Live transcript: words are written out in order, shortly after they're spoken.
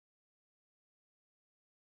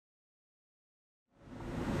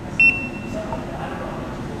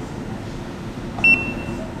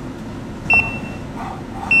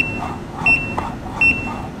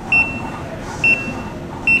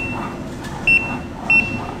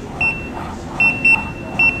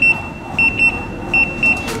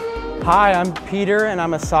Hi, I'm Peter and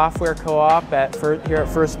I'm a software co-op here at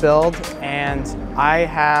First Build, and I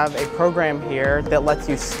have a program here that lets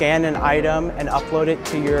you scan an item and upload it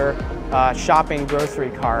to your shopping grocery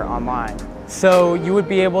cart online. So you would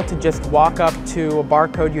be able to just walk up to a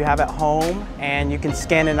barcode you have at home and you can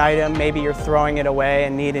scan an item. Maybe you're throwing it away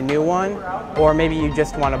and need a new one, or maybe you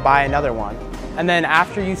just want to buy another one. And then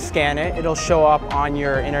after you scan it, it'll show up on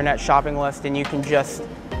your internet shopping list and you can just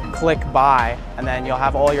click buy, and then you'll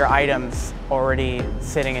have all your items already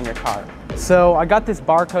sitting in your cart. So I got this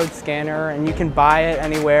barcode scanner and you can buy it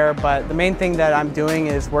anywhere, but the main thing that I'm doing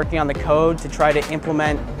is working on the code to try to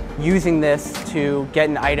implement using this to get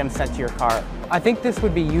an item sent to your cart. I think this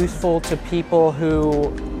would be useful to people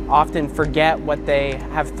who often forget what they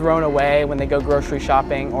have thrown away when they go grocery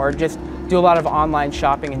shopping, or just do a lot of online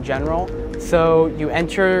shopping in general. So you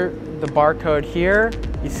enter the barcode here,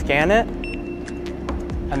 you scan it,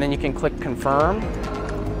 and then you can click confirm.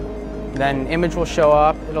 Then an image will show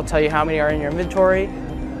up. It'll tell you how many are in your inventory.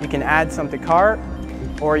 You can add some to cart,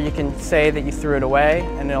 or you can say that you threw it away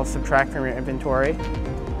and it'll subtract from your inventory.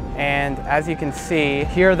 And as you can see,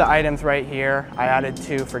 here are the items right here. I added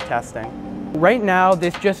 2 for testing. Right now,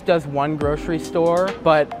 this just does one grocery store,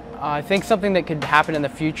 but I think something that could happen in the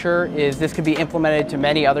future is this could be implemented to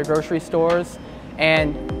many other grocery stores,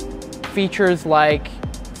 and features like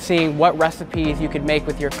seeing what recipes you could make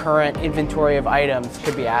with your current inventory of items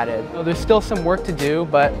could be added. So there's still some work to do,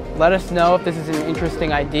 but let us know if this is an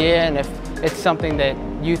interesting idea and if it's something that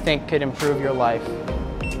you think could improve your life.